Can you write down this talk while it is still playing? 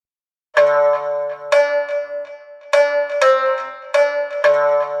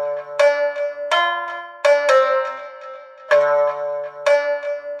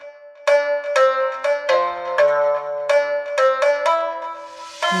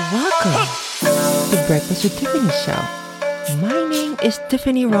Welcome to Breakfast with Tiffany show. My name is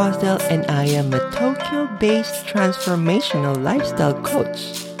Tiffany Rosdell and I am a Tokyo-based transformational lifestyle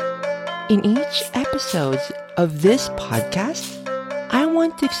coach. In each episode of this podcast, I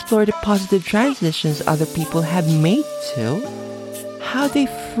want to explore the positive transitions other people have made to, how they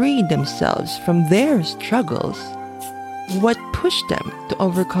freed themselves from their struggles, what pushed them to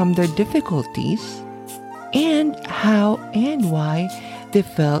overcome their difficulties, and how and why they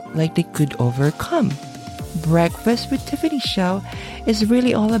felt like they could overcome. Breakfast with Tiffany show is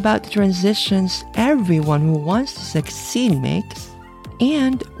really all about the transitions everyone who wants to succeed makes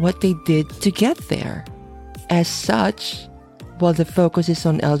and what they did to get there. As such, while the focus is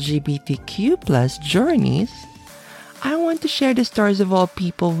on LGBTQ plus journeys, I want to share the stories of all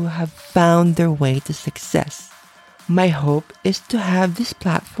people who have found their way to success. My hope is to have this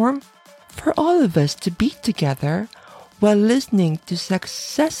platform for all of us to be together while listening to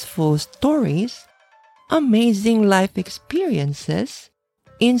successful stories, amazing life experiences,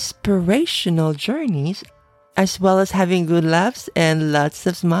 inspirational journeys, as well as having good laughs and lots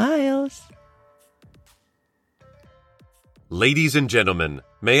of smiles. Ladies and gentlemen,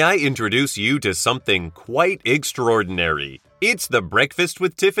 may I introduce you to something quite extraordinary. It's the Breakfast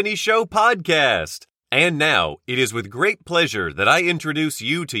with Tiffany Show podcast. And now, it is with great pleasure that I introduce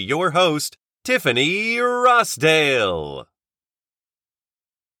you to your host, Tiffany Rosdale.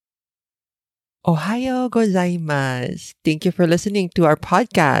 Ohayo gozaimasu. Thank you for listening to our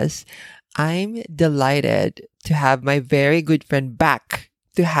podcast. I'm delighted to have my very good friend back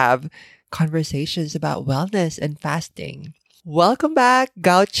to have conversations about wellness and fasting. Welcome back,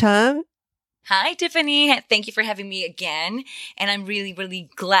 Gao-chan. Hi, Tiffany. Thank you for having me again. And I'm really, really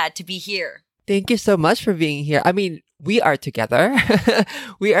glad to be here. Thank you so much for being here. I mean, we are together.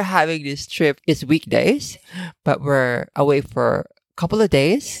 We are having this trip. It's weekdays, but we're away for a couple of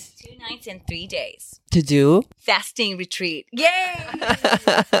days. 2 nights and 3 days. To do Fasting retreat. Yay!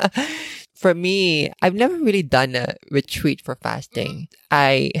 For me, I've never really done a retreat for fasting.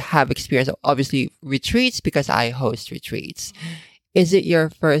 I have experienced, obviously, retreats because I host retreats. Is it your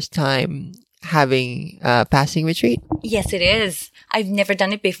first time having a fasting retreat? Yes, it is. I've never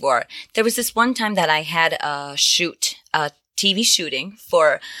done it before. There was this one time that I had a TV shooting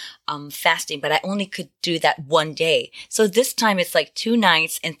for fasting, but I only could do that one day. So this time it's like 2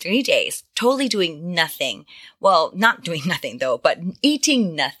 nights and 3 days, totally doing nothing. Well, not doing nothing though, but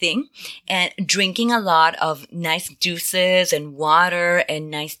eating nothing and drinking a lot of nice juices and water and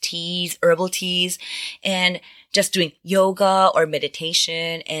nice teas, herbal teas, and just doing yoga or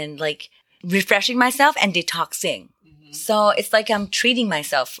meditation and like refreshing myself and detoxing. So it's like I'm treating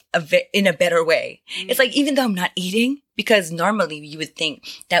myself in a better way. It's like even though I'm not eating, because normally you would think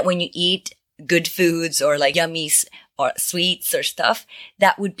that when you eat good foods or like yummies or sweets or stuff,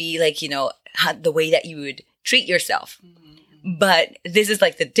 that would be like, you know, the way that you would treat yourself. But this is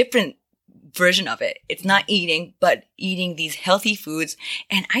like the different version of it. It's not eating, but eating these healthy foods.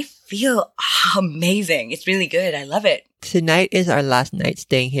 And I feel amazing. It's really good. I love it. Tonight is our last night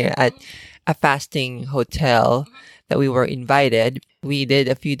staying here at a fasting hotel that we were invited. We did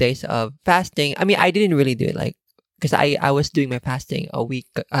a few days of fasting. I mean, I didn't really do it like, because I was doing my fasting a week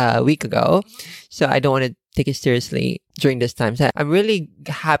ago. So I don't want to take it seriously during this time. So I'm really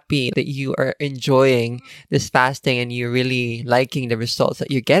happy that you are enjoying this fasting and you're really liking the results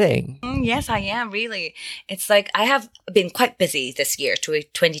that you're getting. Yes, I am really. It's like I have been quite busy this year,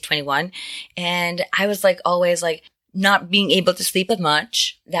 2021. And I was like always like not being able to sleep that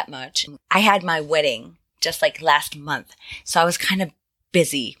much. I had my wedding just like last month. So I was kind of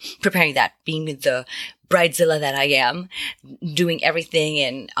busy preparing that, being the bridezilla that I am, doing everything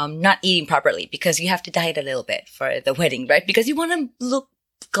and not eating properly because you have to diet a little bit for the wedding, right? Because you want to look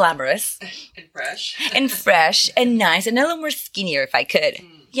glamorous and fresh and nice and a little more skinnier if I could.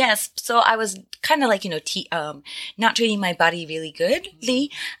 Yes. So I was kind of like, you know, not treating my body really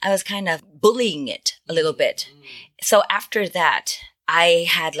goodly. I was kind of bullying it a little bit. So after that, I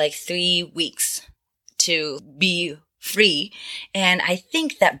had like 3 weeks to be free. And I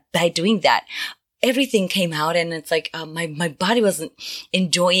think that by doing that, everything came out and it's like my body wasn't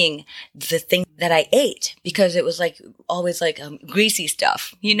enjoying the thing that I ate because it was like always like greasy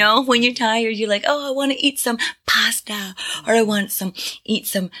stuff. You know, when you're tired, you're like, oh, I want to eat some pasta or I want eat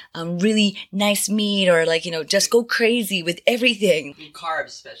some really nice meat or like, you know, just go crazy with everything. Carbs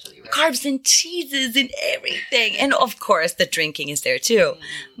especially, right? Carbs and cheeses and everything. And of course, the drinking is there too.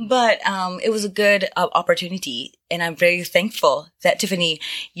 But it was a good opportunity. And I'm very thankful that, Tiffany,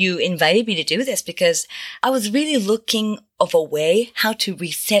 you invited me to do this because I was really looking of a way how to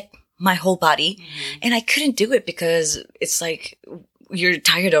reset my whole body. And I couldn't do it because it's like you're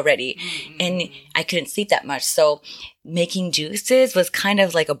tired already. And I couldn't sleep that much. So making juices was kind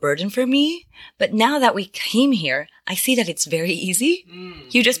of like a burden for me. But now that we came here, I see that it's very easy.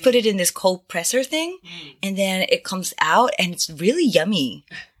 You just put it in this cold presser thing and then it comes out and it's really yummy.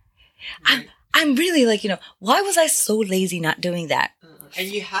 I'm really like, why was I so lazy not doing that? And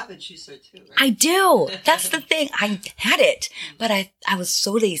you have a juicer too, right? I do. That's the thing. I had it, but I was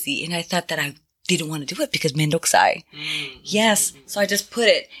so lazy and I thought that I didn't want to do it because mendokusai. Yes. So I just put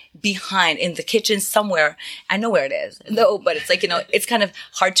it behind in the kitchen somewhere. I know where it is. No, but it's like, it's kind of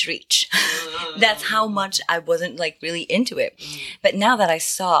hard to reach. That's how much I wasn't like really into it. But now that I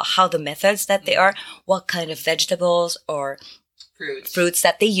saw how the methods that they are, what kind of vegetables or fruits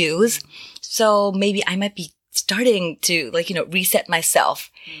that they use. So maybe I might be starting to reset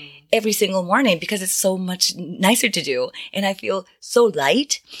myself every single morning because it's so much nicer to do. And I feel so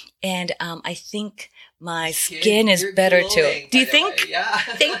light. And I think my skin is better too. Do you think? Yeah.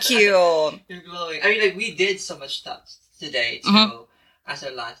 Thank you. You're glowing. I mean, we did so much stuff today too as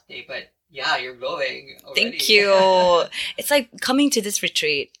our last day. But yeah, you're glowing already. Thank you. It's like coming to this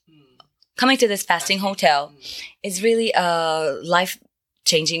retreat, coming to this fasting hotel is really a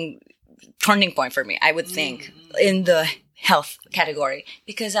life-changing turning point for me, I would think, in the health category,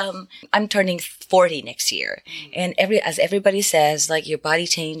 because I'm turning 40 next year, and as everybody says, like your body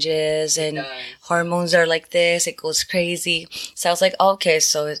changes and hormones are like this, it goes crazy. So I was like, okay,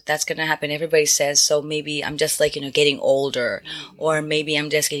 so that's gonna happen. Everybody says, so maybe I'm just like getting older, or maybe I'm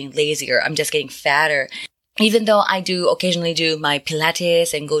just getting lazier. I'm just getting fatter. Even though I do occasionally do my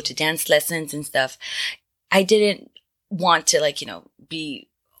Pilates and go to dance lessons and stuff, I didn't want to be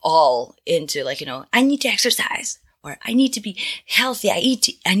all into I need to exercise or I need to be healthy.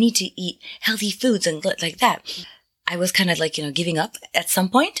 I need to eat healthy foods and like that. I was kind of giving up at some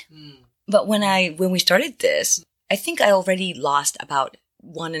point. But when we started this, I think I already lost about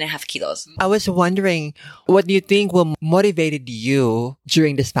 1.5 kilos. I was wondering, what do you think will motivated you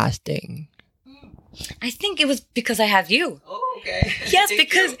during this fasting? I think it was because I have you. Oh, okay. Yes,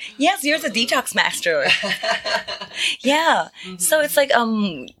 because you're the detox master. Yeah. So it's like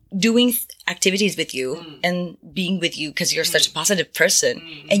doing activities with you and being with you because you're such a positive person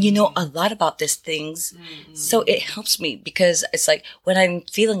and you know a lot about these things. So it helps me because it's like when I'm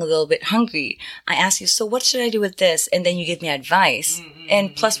feeling a little bit hungry, I ask you, so what should I do with this? And then you give me advice.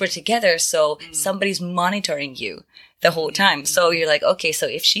 And plus we're together, so somebody's monitoring you the whole time. So you're like, okay, so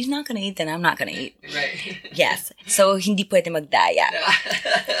if she's not going to eat, then I'm not going to eat. Right. Yes. So hindi pwede magdaya.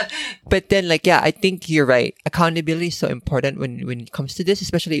 But then I think you're right. Accountability is so important when it comes to this,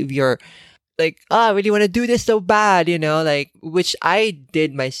 especially if you're like, I really want to do this so bad, which I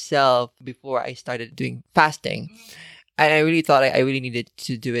did myself before I started doing fasting. And I really thought I really needed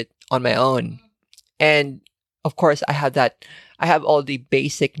to do it on my own. And of course, I have all the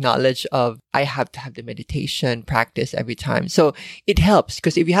basic knowledge of I have to have the meditation practice every time. So it helps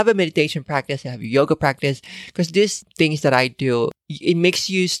because if you have a meditation practice, you have your yoga practice, because these things that I do, it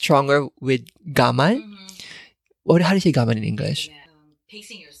makes you stronger with gaman. How do you say gaman in English?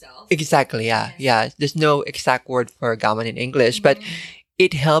 Pacing yourself. Exactly. Yeah. Yeah. There's no exact word for gaman in English, but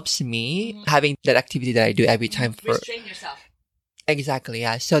it helps me having that activity that I do every time for restrain yourself. Exactly,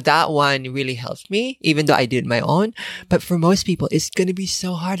 yeah. So that one really helps me, even though I did my own. But for most people, it's going to be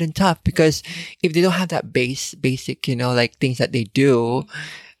so hard and tough because if they don't have that basic, things that they do,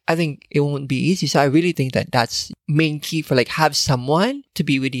 I think it won't be easy. So I really think that that's main key for have someone to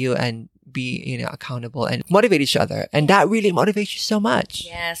be with you and be, accountable and motivate each other. And that really motivates you so much.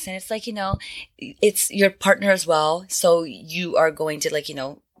 Yes. And it's it's your partner as well. So you are going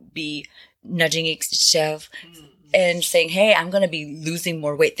to be nudging each other and saying, hey, I'm going to be losing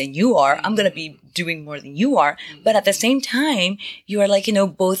more weight than you are. I'm going to be doing more than you are. But at the same time, you are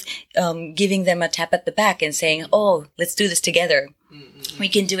both giving them a tap at the back and saying, oh, let's do this together. We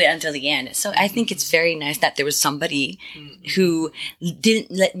can do it until the end. So I think it's very nice that there was somebody who didn't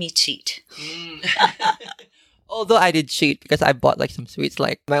let me cheat. Although I did cheat because I bought some sweets,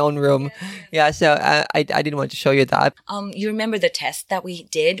 my own room. Yeah, so I didn't want to show you that. You remember the test that we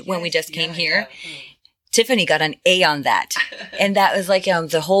did when we just came here? Yeah. Tiffany got an A on that. And that was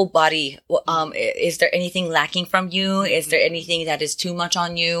the whole body. Is there anything lacking from you? Is there anything that is too much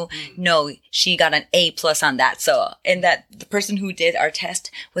on you? No, she got an A+ on that. So, and that the person who did our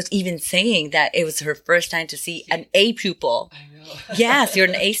test was even saying that it was her first time to see an A pupil. I know. Yes, you're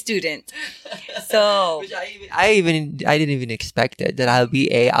an A student. So. Which I didn't even expect it that I'll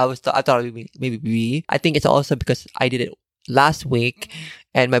be A. I thought I would be maybe B. I think it's also because I did it last week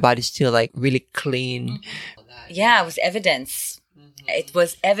and my body's still really clean. Yeah, it was evidence. It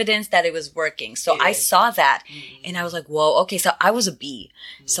was evidence that it was working. So I saw that and I was like, whoa, okay. So I was a B.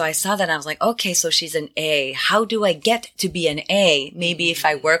 So I saw that and I was like, okay, so she's an A. How do I get to be an A? Maybe if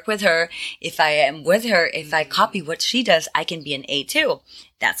I work with her, if I am with her, if I copy what she does, I can be an A too.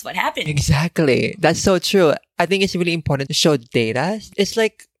 That's what happened. Exactly. That's so true. I think it's really important to show data. It's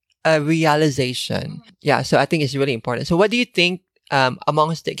like a realization. Yeah. So I think it's really important. So what do you think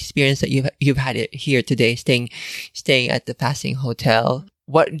amongst the experience that you've had it here today, staying at the Fasting Hotel,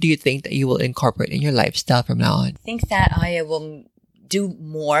 what do you think that you will incorporate in your lifestyle from now on? I think that I will do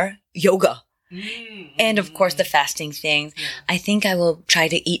more yoga. And of course, the fasting thing. I think I will try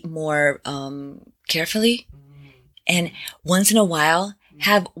to eat more carefully. And once in a while,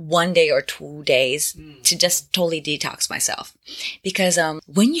 have 1 day or 2 days to just totally detox myself. Because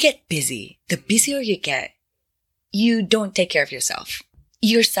when you get busy, the busier you get, you don't take care of yourself.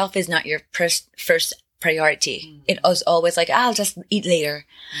 Yourself is not your first priority. It was always like, I'll just eat later.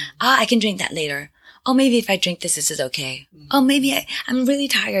 I can drink that later. Oh, maybe if I drink this is okay. Oh, maybe I'm really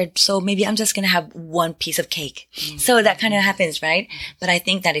tired. So maybe I'm just going to have one piece of cake. So that kind of happens, right? But I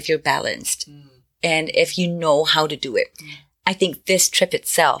think that if you're balanced and if you know how to do it, I think this trip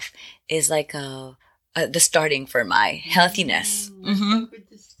itself is like the starting for my healthiness.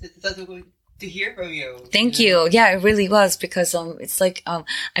 That's good to hear from you. Thank you. Yeah, it really was because it's like I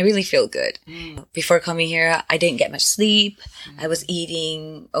really feel good. Before coming here, I didn't get much sleep. I was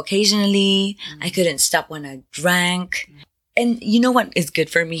eating occasionally. I couldn't stop when I drank. And you know what is good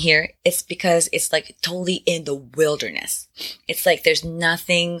for me here? It's because it's like totally in the wilderness. It's like there's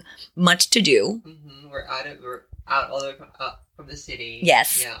nothing much to do. We're out all the way from the city.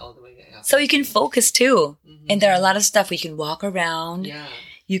 Yes. Yeah, all the way out. So you can focus too. And there are a lot of stuff we can walk around. Yeah.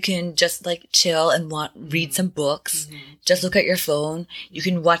 You can just like chill and read some books. Just look at your phone. You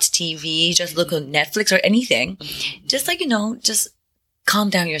can watch TV. Just look on Netflix or anything. Just like, just calm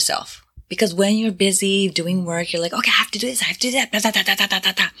down yourself. Because when you're busy doing work, you're like, okay, I have to do this. I have to do that. Blah, blah, blah, blah,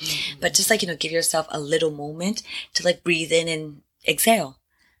 blah, blah. But just like, give yourself a little moment to like breathe in and exhale.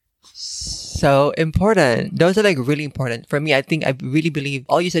 So important. Those are like really important. For me, I really believe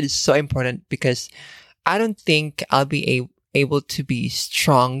all you said is so important because I don't think I'll be able to be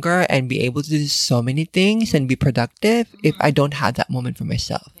stronger and be able to do so many things and be productive if I don't have that moment for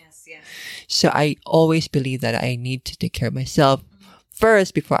myself. Yes, yes. So I always believe that I need to take care of myself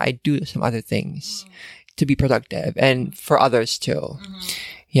first before I do some other things to be productive and for others too.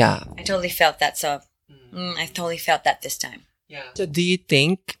 Yeah. I totally felt that. So I totally felt that this time. Yeah. So do you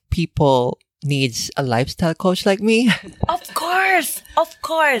think people needs a lifestyle coach like me? Of course.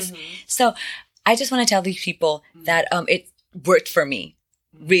 So I just want to tell these people that it worked for me.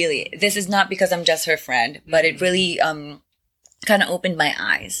 Really. This is not because I'm just her friend, but it really kind of opened my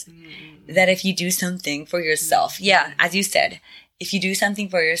eyes that if you do something for yourself, yeah, as you said, if you do something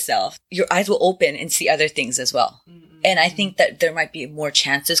for yourself, your eyes will open and see other things as well. And I think that there might be more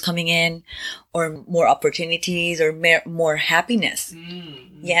chances coming in or more opportunities or more happiness.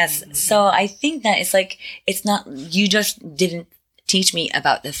 Yes. So I think that it's not, you just didn't teach me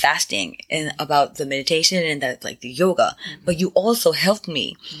about the fasting and about the meditation and the yoga, but you also helped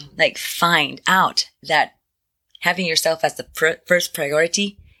me find out that having yourself as the first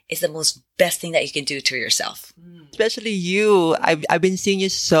priority is the most best thing that you can do to yourself. Especially you. I've been seeing you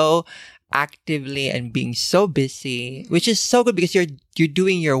so actively and being so busy, which is so good because you're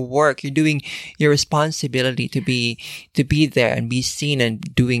doing your work, you're doing your responsibility to be there and be seen and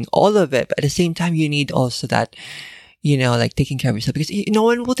doing all of it. But at the same time, you need also that, taking care of yourself because no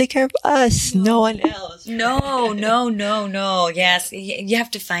one will take care of us. No one else. No. Yes. You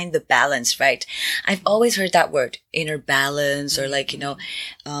have to find the balance, right? I've always heard that word, inner balance or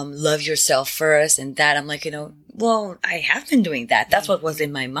love yourself first and that. I'm like, well, I have been doing that. That's what was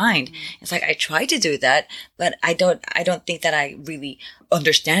in my mind. It's like, I try to do that, but I don't think that I really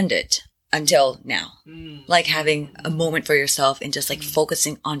understand it until now. Like having a moment for yourself and just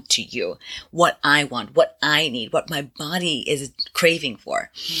focusing onto you, what I want, what I need, what my body is craving for.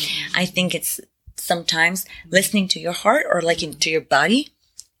 I think it's sometimes listening to your heart or to your body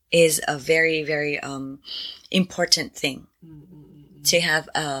is a very, very, important thing to have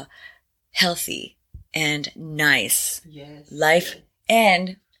a healthy and nice life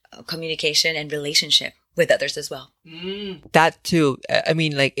and communication and relationship with others as well. That too. I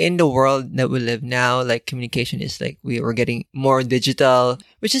mean, in the world that we live now, communication is we're getting more digital,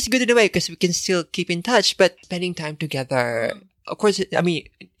 which is good in a way because we can still keep in touch, but spending time together, of course, I mean,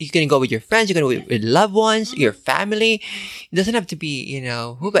 you can go with your friends, you can go with loved ones, your family. It doesn't have to be,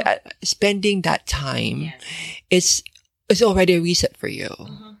 but spending that time, it's already a reset for you.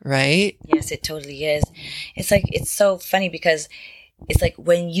 right? Yes, it totally is. It's like, it's so funny because it's like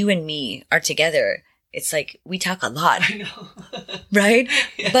when you and me are together, it's like we talk a lot, I know. right?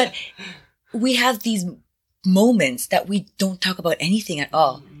 Yeah. But we have these moments that we don't talk about anything at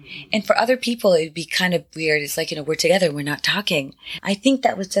all. And for other people, it'd be kind of weird. It's like, we're together, we're not talking. I think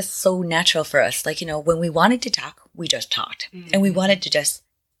that was just so natural for us. Like, when we wanted to talk, we just talked. And we wanted to just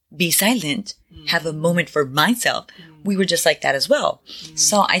be silent, have a moment for myself. We were just like that as well.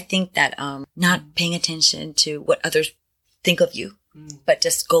 So I think that not paying attention to what others think of you, but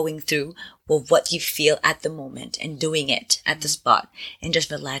just going through what you feel at the moment and doing it at the spot and just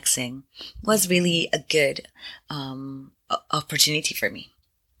relaxing was really a good opportunity for me.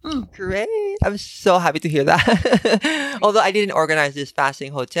 Great. I'm so happy to hear that. Although I didn't organize this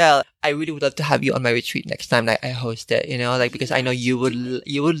fasting hotel, I really would love to have you on my retreat next time that I host it, because I know you would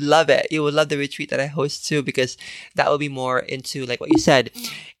love it. You would love the retreat that I host too, because that will be more into like what you said.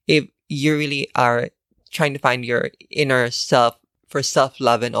 If you really are trying to find your inner self for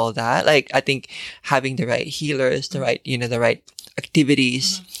self-love and all that, like I think having the right healers, the right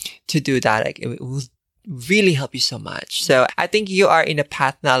activities to do that, like it will really help you so much. So I think you are in a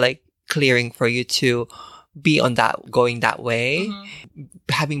path now, like clearing for you to be on that, going that way,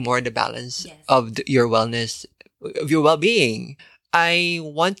 having more the balance of your wellness, of your well-being. I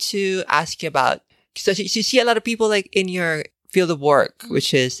want to ask you about, so you see a lot of people like in your field of work,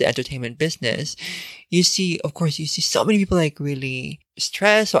 which is the entertainment business. You see so many people like really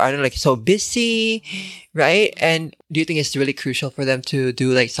stressed or I don't know, like so busy, right? And do you think it's really crucial for them to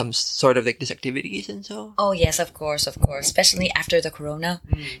do like some sort of like these activities and so? Oh yes, of course. Especially after the corona,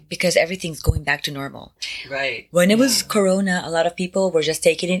 because everything's going back to normal. Right. When it was corona, a lot of people were just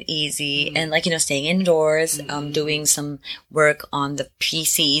taking it easy and like, staying indoors, doing some work on the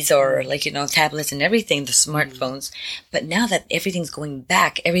PCs or like, tablets and everything, the smartphones. But now that everything's going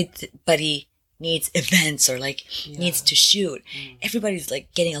back, everybody needs events or like needs to shoot. Everybody's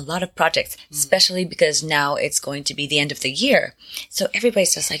like getting a lot of projects, especially because now it's going to be the end of the year. So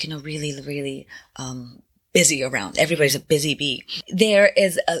everybody's just like, really, really, busy around. Everybody's a busy bee. There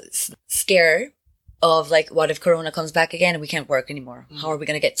is a scare of like, what if Corona comes back again and we can't work anymore? How are we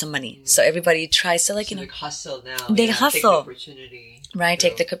going to get some money? So everybody tries to like, hustle now. They hustle. Take the opportunity. Right,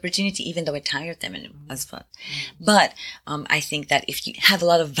 take the opportunity, even though it tired them and as well. But I think that if you have a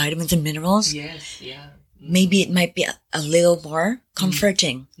lot of vitamins and minerals, maybe it might be a little more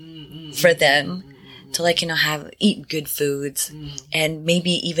comforting for them to like eat good foods and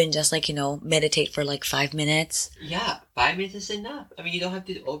maybe even just like meditate for like 5 minutes. Yeah, 5 minutes is enough. I mean, you don't have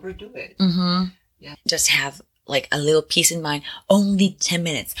to overdo it. Yeah, just have like a little peace in mind, only 10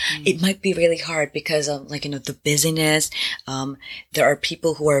 minutes. It might be really hard because of like, the busyness. There are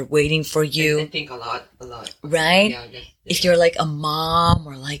people who are waiting for you. I think a lot. Right? Yeah, if you're like a mom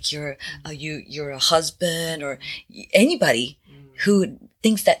or like you're a husband or anybody who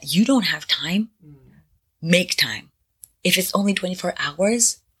thinks that you don't have time, make time. If it's only 24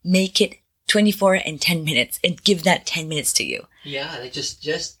 hours, make it 24 and 10 minutes and give that 10 minutes to you. Yeah, like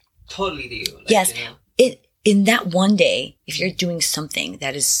just totally to you. Like, yes. In that one day, if you're doing something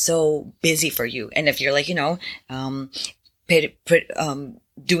that is so busy for you, and if you're like,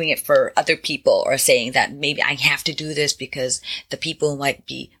 doing it for other people or saying that maybe I have to do this because the people might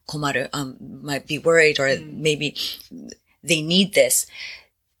be might be worried or maybe they need this,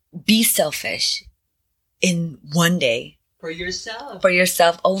 be selfish in one day. For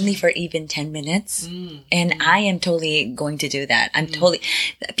yourself, only for even 10 minutes. And I am totally going to do that.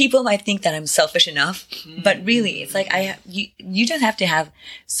 People might think that I'm selfish enough, but really it's like you just have to have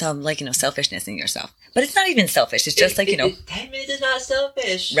some like, selfishness in yourself, but it's not even selfish. It's just 10 minutes is not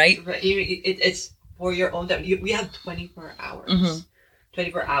selfish. Right? It's for your own time. We have 24 hours,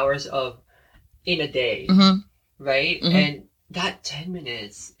 24 hours in a day, right? And that 10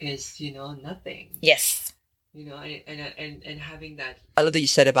 minutes is, nothing. Yes. And having that. I love that you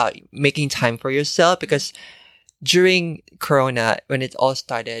said about making time for yourself, because during Corona, when it all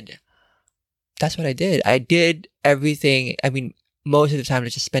started, that's what I did. I did everything. I mean, most of the time, I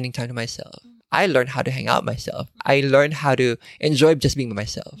was just spending time to myself. I learned how to hang out myself. I learned how to enjoy just being by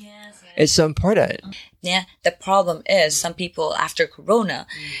myself. Yes. It's so important. Yeah. The problem is some people after Corona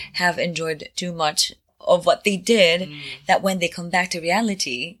have enjoyed too much of what they did that when they come back to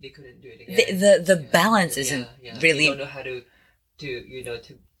reality, they couldn't do it again. The balance isn't really. They don't know how to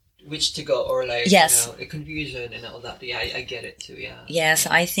which to go or like confusion and all that. Yeah, I get it too. Yeah. Yeah, so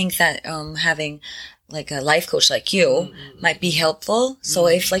I think that having like a life coach like you might be helpful. So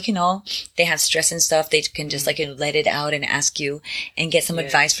if like they have stress and stuff, they can just like let it out and ask you and get some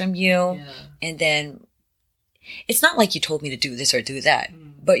advice from you, and then. It's not like you told me to do this or do that.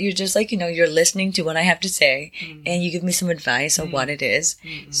 but you're just like, you're listening to what I have to say and you give me some advice on what it is.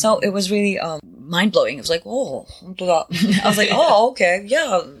 So it was really mind blowing. It was like, oh, I was like, oh, okay.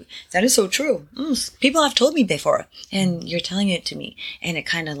 Yeah, that is so true. People have told me before and you're telling it to me. And it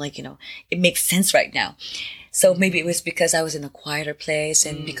kind of like, it makes sense right now. So maybe it was because I was in a quieter place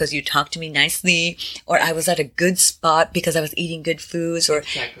and because you talked to me nicely, or I was at a good spot because I was eating good foods, or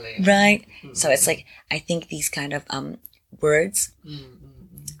right. So it's like, I think these kind of words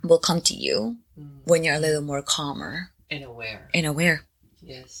will come to you when you're a little more calmer and aware.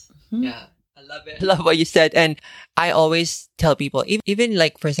 Yes. Yeah. I love it. I love what you said. And I always tell people, even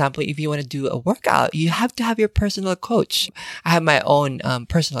like, for example, if you want to do a workout, you have to have your personal coach. I have my own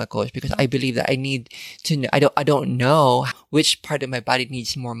personal coach because I believe that I need to know, I don't know which part of my body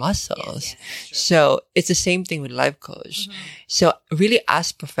needs more muscles. So it's the same thing with life coach. So really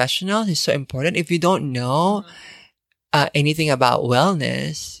ask professionals is so important. If you don't know anything about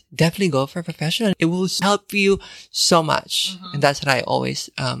wellness, definitely go for a professional. It will help you so much. And that's what I always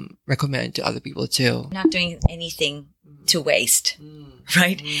recommend to other people too. Not doing anything to waste,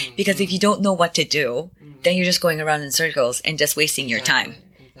 right? Because if you don't know what to do, then you're just going around in circles and just wasting your time.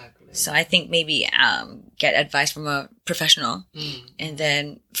 So I think maybe get advice from a professional and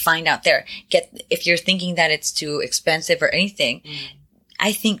then find out there. If you're thinking that it's too expensive or anything,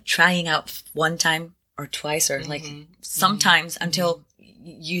 I think trying out one time or twice or like sometimes until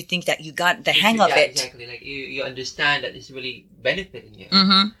you think that you got the hang of it. Exactly. Like you understand that it's really benefiting you.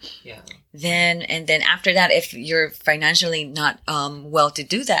 Yeah. Then after that, if you're financially not well to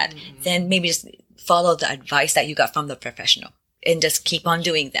do that, then maybe just follow the advice that you got from the professional and just keep on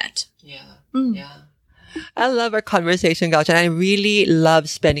doing that. Yeah. Yeah. I love our conversation, Gauch, and I really love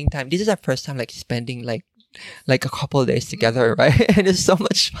spending time. This is our first time like spending like a couple of days together, right? And it's so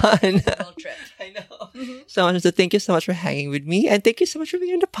much fun. Trip. I know. So much. So thank you so much for hanging with me, and thank you so much for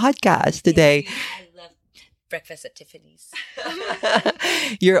being on the podcast today. I love breakfast at Tiffany's.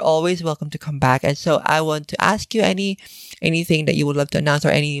 You're always welcome to come back. And so I want to ask you anything that you would love to announce or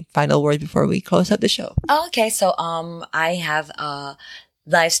any final words before we close out the show. Okay, so I have a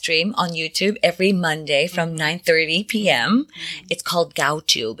live stream on YouTube every Monday from 9:30 p.m. It's called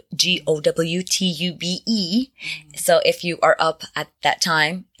GowTube, GOWTUBE. So if you are up at that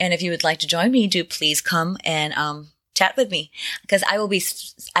time and if you would like to join me, do please come and chat with me, because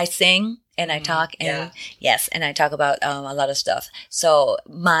I sing and I talk and and I talk about a lot of stuff. So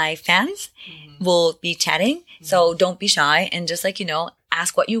my fans will be chatting. So don't be shy and just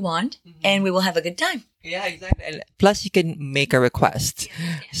ask what you want and we will have a good time. Yeah, exactly. And plus, you can make a request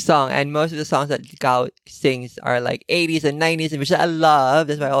song, and most of the songs that Gao sings are like 80s and 90s, which I love.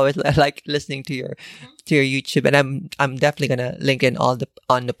 That's why I always like listening to your YouTube, and I'm definitely gonna link in on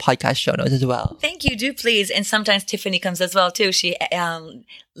the podcast show notes as well. Thank you, do please. And sometimes Tiffany comes as well too. She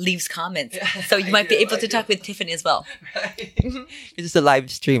leaves comments, so you might be able to talk with Tiffany as well. Right. This is a live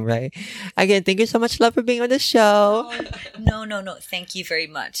stream, right? Again, thank you so much, love, for being on the show. No. Thank you very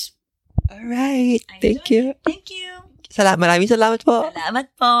much. All right. Thank you. Thank you. Maraming salamat po.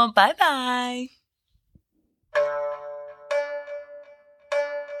 Salamat po. Bye-bye.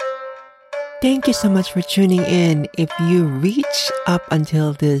 Thank you so much for tuning in. If you reach up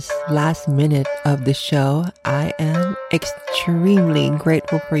until this last minute of the show, I am extremely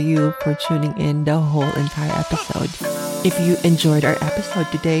grateful for you for tuning in the whole entire episode. If you enjoyed our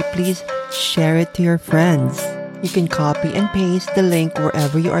episode today, please share it to your friends. You can copy and paste the link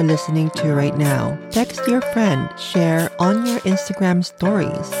wherever you are listening to right now. Text your friend, share on your Instagram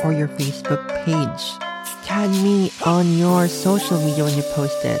stories or your Facebook page. Tag me on your social media when you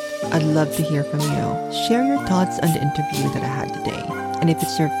post it. I'd love to hear from you. Share your thoughts on the interview that I had today. And if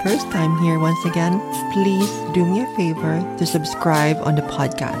it's your first time here once again, please do me a favor to subscribe on the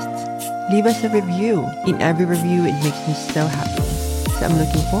podcast. Leave us a review. In every review, it makes me so happy. So I'm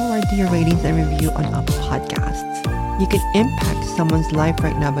looking forward to your ratings and review on Apple Podcasts. You can impact someone's life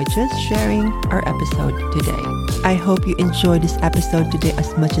right now by just sharing our episode today. I hope you enjoyed this episode today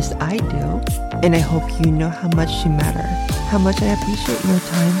as much as I do. And I hope you know how much you matter, how much I appreciate your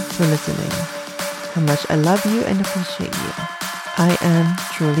time for listening, how much I love you and appreciate you. I am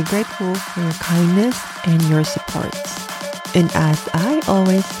truly grateful for your kindness and your support. And as I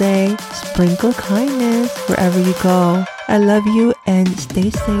always say, sprinkle kindness wherever you go. I love you and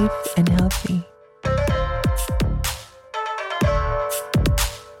stay safe and healthy.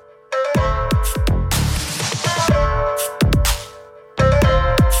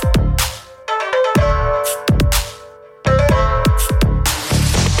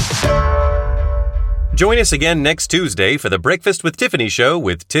 Join us again next Tuesday for the Breakfast with Tiffany show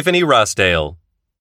with Tiffany Rossdale.